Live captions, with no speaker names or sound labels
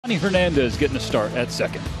Yonny Hernandez getting a start at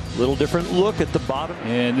second. Little different look at the bottom.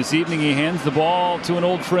 And this evening he hands the ball to an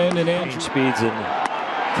old friend in Andrew. Speeds in 10, 11,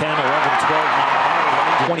 12 mile an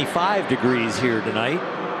hour, 25 degrees here tonight.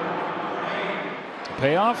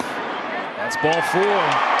 Payoff. That's ball 4.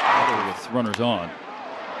 With runners on.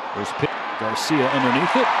 First pitch. Garcia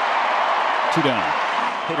underneath it. 2 down.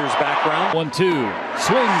 Hitters background. 1-2.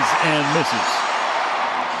 Swings and misses.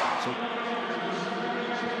 So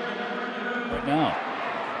right now,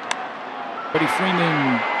 Freddie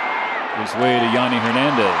Freeman gives way to Yonny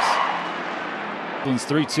Hernandez. Oakland's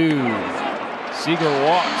 3-2. Seager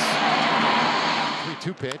walks.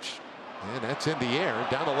 3-2 pitch, and that's in the air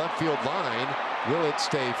down the left field line. Will it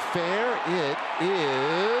stay fair? It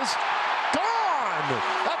is gone.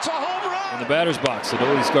 That's a home run. In the batter's box,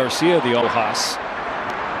 Adolis Garcia, the Ojos,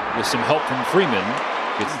 with some help from Freeman,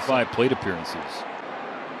 gets 5 plate appearances.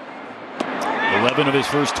 11 of his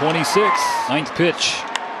first 26. Ninth pitch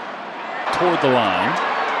toward the line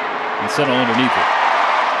and settle underneath it.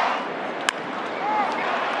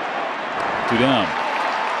 2 down.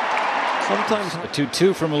 Sometimes A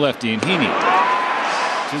 2-2 from a lefty and Heaney.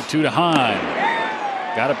 2-2 to Hine.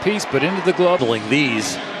 Got a piece, but into the glove.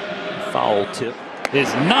 these. Foul tip. His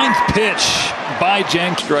 9th pitch by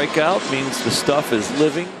Jank. Strikeout means the stuff is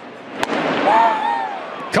living.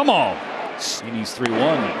 Come on. Heaney's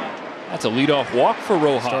 3-1. That's a leadoff walk for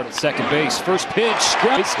Rojas. Start at second base. First pitch,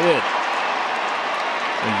 strikes hit.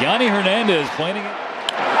 And Yonny Hernandez playing it.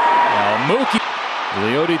 Mookie.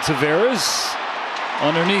 Leody Taveras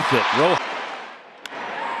underneath it. Rojas.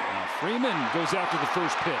 Now Freeman goes after the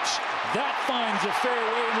first pitch. That finds a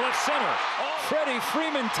fairway in left center. Freddie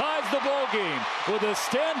Freeman ties the ball game with a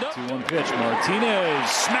stand-up. 2-1 pitch. Martinez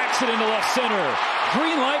smacks it into left center.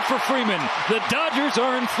 Green light for Freeman. The Dodgers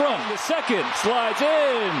are in front. The second slides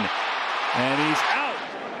in. And he's out.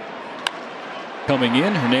 Coming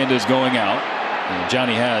in, Hernandez going out. And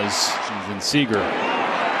Johnny has and Seager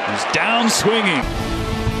is down swinging.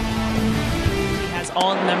 He has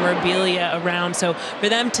all the memorabilia around, so for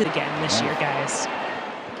them to again this year, guys.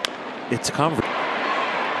 It's a conversation.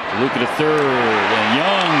 Luke at a third, and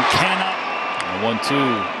Young cannot.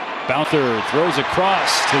 1-2. Bouncer throws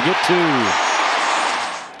across to get 2.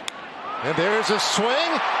 And there's a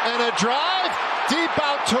swing and a drive. Deep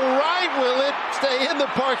out to right. Will it stay in the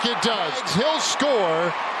park? It does. He'll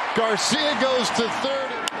score. Garcia goes to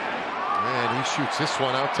third. And he shoots this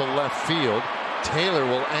one out to left field. Taylor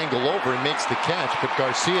will angle over and makes the catch, but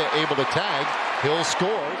Garcia able to tag. He'll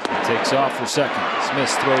score. Takes off for second.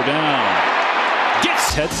 Smith's throw down.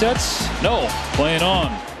 Gets headsets. No. Playing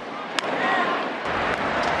on.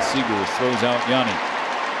 Seager throws out Yonny.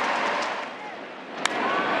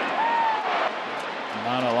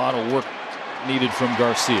 Not a lot of work needed from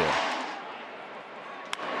Garcia.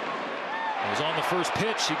 He was on the first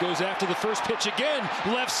pitch. He goes after the first pitch again.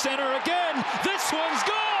 Left center again. This one's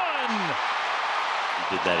gone. He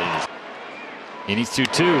did that in his. He's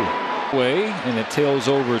 2-2. Way, and it tails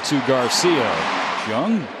over to Garcia.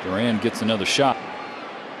 Young. Duran gets another shot.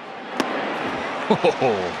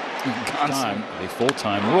 Time. A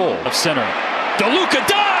full-time roll. Left center. DeLuca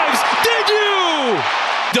dives. Did you?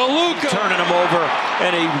 DeLuca Turning him over,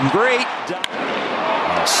 and a great.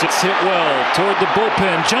 6 hit well toward the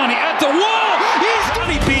bullpen. Johnny at the wall. He's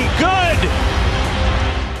Johnny be good.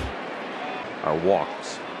 Our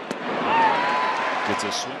walks. Gets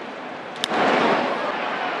a swing.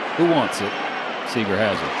 Who wants it? Seager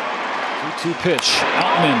has it. 2-2 pitch.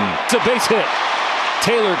 Outman. It's a base hit.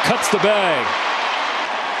 Taylor cuts the bag.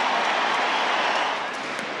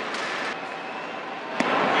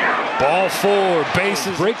 Ball 4.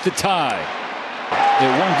 Bases break the tie.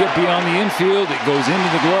 It won't get beyond the infield. It goes into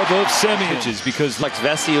the glove of Semien. Because Lex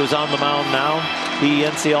Vesey is on the mound now. The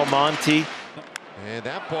NC Monte. And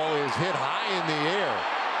that ball is hit high in the air.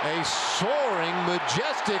 A soaring,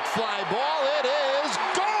 majestic fly ball. It is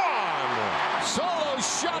gone. Solo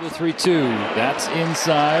shot. 3-2. That's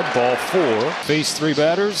inside. Ball 4. Face 3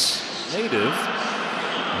 batters. Native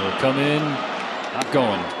will come in. Not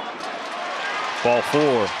going. Ball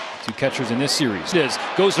 4. 2 catchers in this series.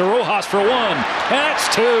 Goes to Rojas for 1. That's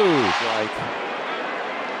 2.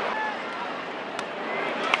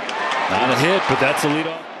 Not a hit, but that's a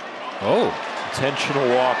leadoff. Oh. Intentional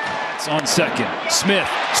walk. It's on second. Smith.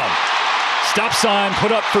 Stop sign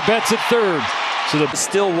put up for Betts at third. So the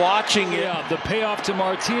Still watching it. Yeah, the payoff to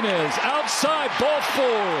Martinez. Outside, ball 4.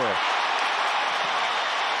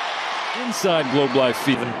 Inside Globe Life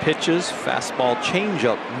Field. Even pitches, fastball,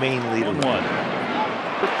 changeup mainly to 1-1.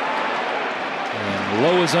 And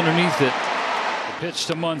Lowe is underneath it. The pitch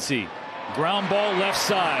to Muncy. Ground ball left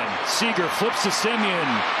side. Seager flips to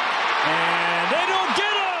Semien. And they don't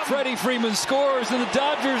get him! Freddie Freeman scores, and the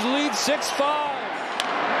Dodgers lead 6-5.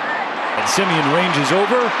 And Semien ranges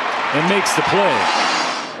over and makes the play.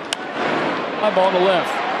 High ball to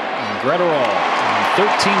left. And Gratterall on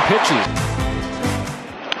 13 pitches.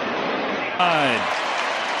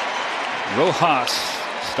 Rojas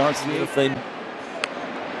starts the thing.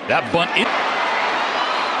 That bunt in.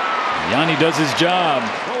 Yanni does his job.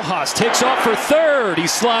 Rojas takes off for third. He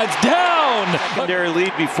slides down. Secondary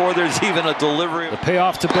lead before there's even a delivery. The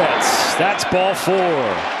payoff to Betts. That's ball 4.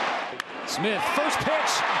 Smith, first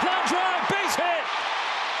pitch, line drive, base hit.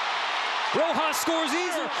 Rojas scores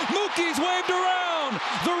easily. Mookie's waved around.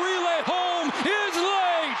 The relay home is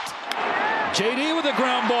late. JD with a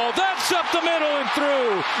ground ball. That's up the middle and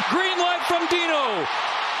through. Green light from Dino.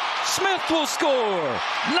 Smith will score.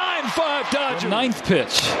 9-5 Dodgers. Ninth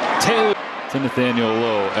pitch. Taylor to Nathaniel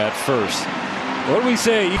Lowe at first. What do we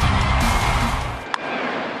say?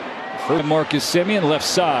 First Marcus Semien, left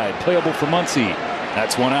side. Playable for Muncy.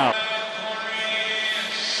 That's one out.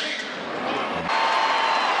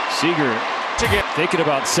 Seager thinking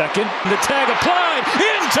about second. The tag applied.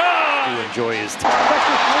 In time. To enjoy his time.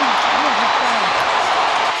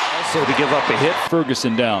 Also to give up a hit.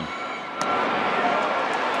 Ferguson down.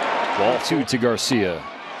 Ball 2 to Garcia.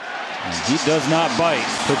 And he does not bite.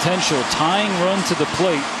 Potential tying run to the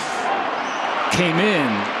plate. Came in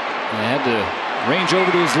and had to range over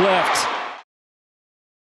to his left.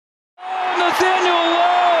 Oh, Nathaniel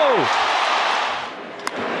Lowe!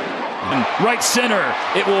 And right center.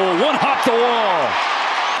 It will one-hop the wall.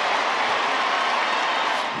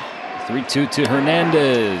 3-2 to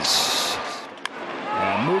Hernandez.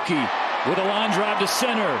 And Mookie with a line drive to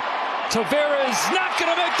center. Taveras not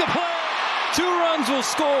going to make the play. 2 runs will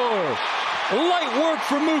score. Light work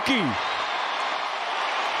for Mookie.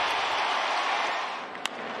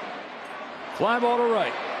 Fly ball to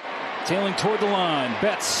right. Tailing toward the line.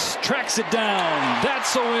 Betts tracks it down.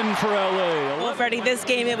 That's a win for LA. Well, Freddie, this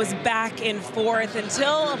game, it was back and forth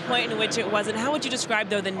until a point in which it wasn't. How would you describe,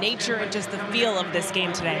 though, the nature and just the feel of this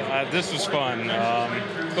game today? This was fun.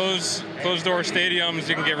 Closed-door stadiums,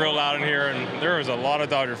 you can get real loud in here, and there was a lot of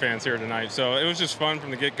Dodger fans here tonight. So it was just fun from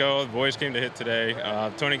the get-go. The boys came to hit today.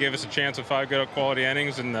 Tony gave us a chance with 5 good quality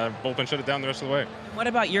innings, and the bullpen shut it down the rest of the way. What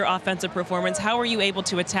about your offensive performance? How were you able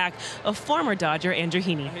to attack a former Dodger, Andrew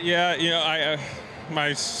Heaney? Yeah, you know,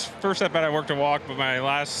 my first at bat I worked a walk, but my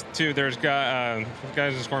last 2, there's guys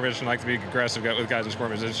in scoring position like to be aggressive with guys in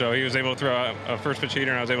scoring position. So he was able to throw a first pitch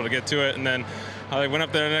heater, and I was able to get to it. And then I went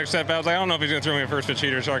up there the next at bat. I was like, I don't know if he's going to throw me a first pitch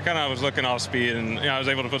heater. So I kind of was looking off speed, and I was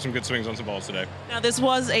able to put some good swings on some balls today. Now, this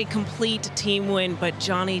was a complete team win, but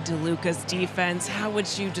Johnny DeLuca's defense, how would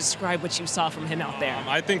you describe what you saw from him out there?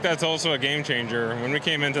 I think that's also a game changer. When we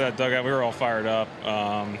came into that dugout, we were all fired up.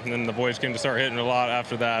 And then the boys came to start hitting a lot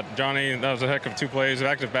after that. Johnny, that was a heck of 2 plays,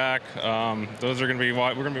 back to back. Those are going to be,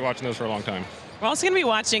 we're going to be watching those for a long time. We're also going to be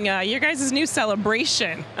watching your guys' new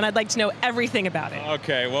celebration, and I'd like to know everything about it.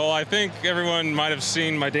 Okay, well, I think everyone might have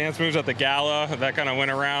seen my dance moves at the gala. That kind of went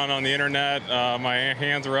around on the internet. My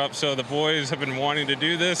hands were up, so the boys have been wanting to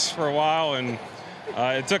do this for a while, and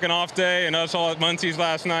it took an off day, and us all at Muncy's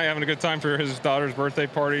last night having a good time for his daughter's birthday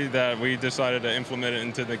party that we decided to implement it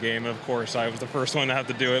into the game. And of course, I was the first one to have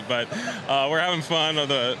to do it, but we're having fun.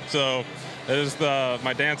 So it is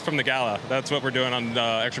my dance from the gala. That's what we're doing on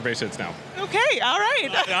extra base hits now. Okay, all right.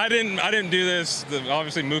 I didn't do this.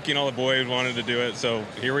 Obviously, Mookie and all the boys wanted to do it, so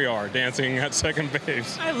here we are, dancing at second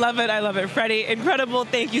base. I love it, Freddie. Incredible.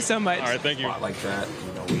 Thank you so much. All right, thank you. I like that.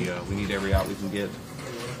 You know, we need every out we can get.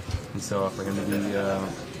 And so for him to be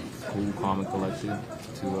cool, calm, and collected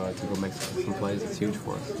to go make some plays, it's huge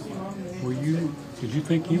for us. Did you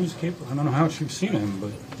think he was capable? I don't know how much you've seen him,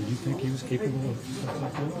 but did you think he was capable of stuff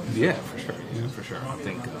like that? Yeah, for sure. Yeah, for sure. I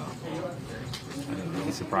think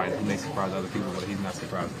he's surprised. He may surprise other people, but he's not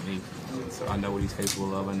surprising me. So I know what he's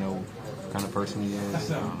capable of. I know what kind of person he is.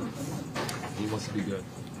 He wants to be good.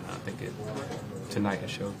 I think tonight it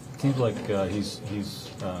showed. It seems like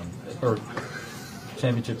or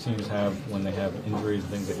championship teams have, when they have injuries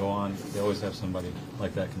and things that go on, they always have somebody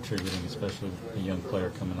like that contributing, especially a young player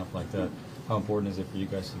coming up like that. How important is it for you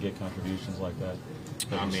guys to get contributions like that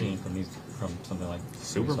you've seen from something like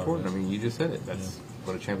super important? I mean, you just said it. That's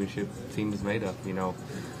what a championship team is made of. You know,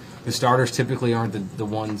 the starters typically aren't the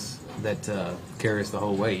ones that carry us the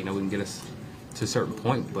whole way. You know, we can get us to a certain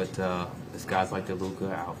point, but it's guys like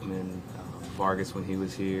DeLuca, Outman, Vargas when he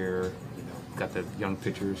was here, got the young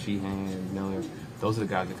pitchers, Sheehan, Miller. Those are the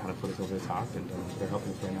guys that kind of put us over the top, and they're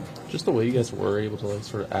helping us right now. Just the way you guys were able to like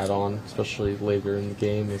sort of add on, especially later in the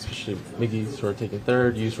game, especially Miggy sort of taking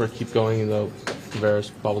third, you sort of keep going, even though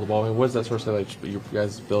Tavares bobbled the ball. I mean, what does that sort of say, like your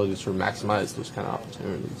guys' ability to sort of maximize those kind of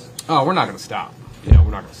opportunities? Oh, we're not going to stop. You know,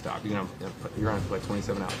 we're not going to stop. You're going to play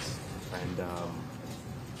 27 outs, and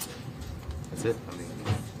that's it. I mean,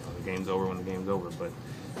 the game's over when the game's over, but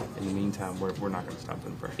in the meantime, we're not going to stop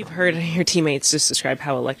putting pressure. You've heard your teammates just describe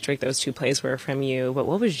how electric those two plays were from you, but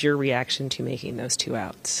what was your reaction to making those 2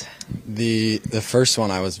 outs? The first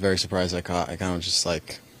one I was very surprised I caught. I kind of just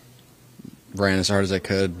like ran as hard as I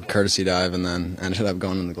could, courtesy dive, and then ended up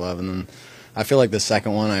going in the glove. And then I feel like the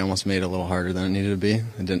second one I almost made it a little harder than it needed to be.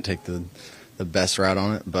 I didn't take the best route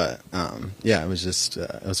on it, but yeah, it was just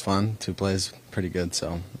it was fun. 2 plays, pretty good,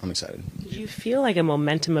 so I'm excited. Did you feel like a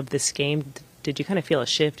momentum of this game? Did you kind of feel a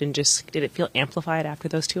shift, and just did it feel amplified after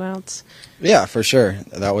those 2 outs? Yeah, for sure.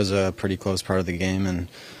 That was a pretty close part of the game,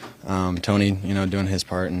 and Tony, you know, doing his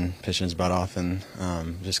part and pitching his butt off, and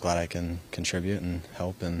just glad I can contribute and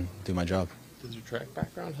help and do my job. Did your track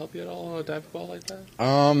background help you at all on a dive ball like that?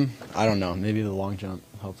 I don't know. Maybe the long jump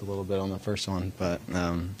helped a little bit on the first one, but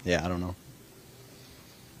yeah, I don't know.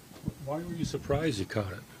 Why were you surprised you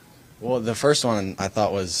caught it? Well, the first one I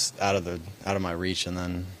thought was out of my reach, and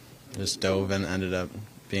then just dove and ended up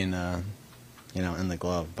being you know, in the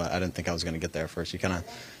glove. But I didn't think I was going to get there first. You kind of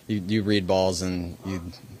you read balls, and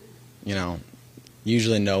you know,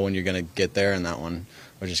 usually know when you're going to get there, and that one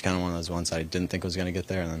was just kind of one of those ones I didn't think was going to get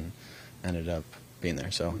there, and then ended up being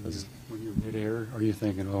there. So when you're mid-air, are you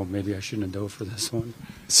thinking, oh, maybe I shouldn't have dove for this one?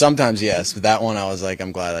 Sometimes yes, but that one I was like,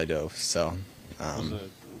 I'm glad I dove. So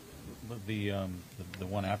the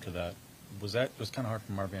one after that, was kind of hard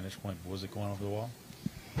from our vantage point, but was it going over the wall?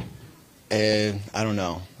 I don't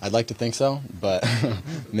know. I'd like to think so, but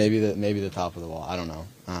maybe the top of the wall. I don't know.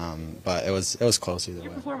 But it was close either way.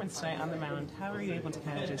 Your performance tonight on the mound, how were you able to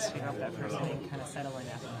kind of just figure out that first inning, kind of settle in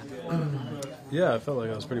after that? Yeah, I felt like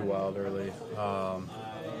I was pretty wild early.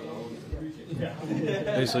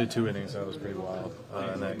 Basically 2 innings, that was pretty wild,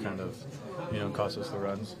 and that kind of, you know, cost us the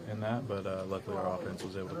runs in that. But luckily, our offense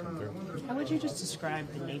was able to come through. How would you just describe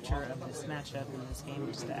the nature of this matchup and this game,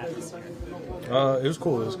 just the atmosphere? It was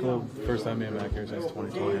cool. It was cool. First time me and Mac here since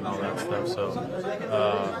 2020 and all that stuff. So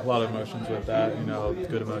a lot of emotions with that, you know,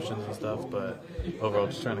 good emotions and stuff. But overall,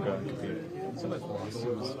 just trying to go out and compete. So that loss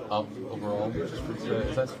was up overall, which is pretty good.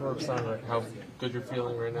 Is that sort of sign like how good you're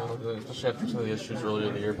feeling right now, especially after some of the issues earlier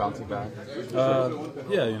in the year bouncing back?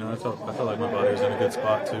 Yeah, you know, I felt like my body was in a good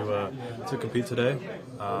spot to compete today.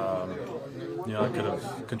 You know, I could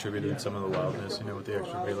have contributed some of the wildness, you know, with the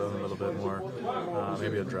extra reload, a little bit more,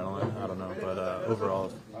 maybe adrenaline. I don't know, but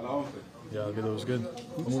overall, yeah, it was good.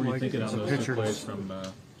 What were you thinking on those 2 plays from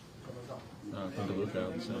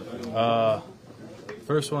DeLuca?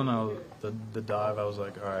 First one, the dive, I was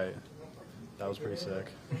like, all right, that was pretty sick.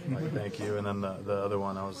 Like, thank you. And then the other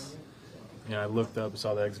one, I was, you know, I looked up,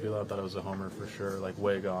 saw the exit velo, I thought it was a homer for sure, like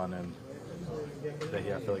way gone. And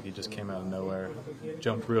I feel like he just came out of nowhere,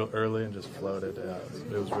 jumped real early and just floated.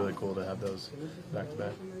 It was really cool to have those back to back.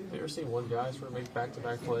 Have you ever seen one guy sort of make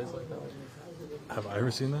back-to-back plays like that? Have I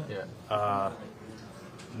ever seen that? Yeah.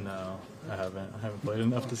 No, I haven't. I haven't played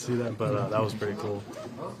enough to see that, but that was pretty cool.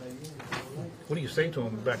 What do you say to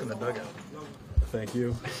him back in the dugout? Thank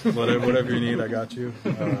you. Whatever you need, I got you.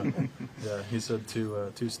 Yeah, he said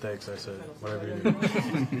two steaks. I said whatever you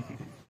need.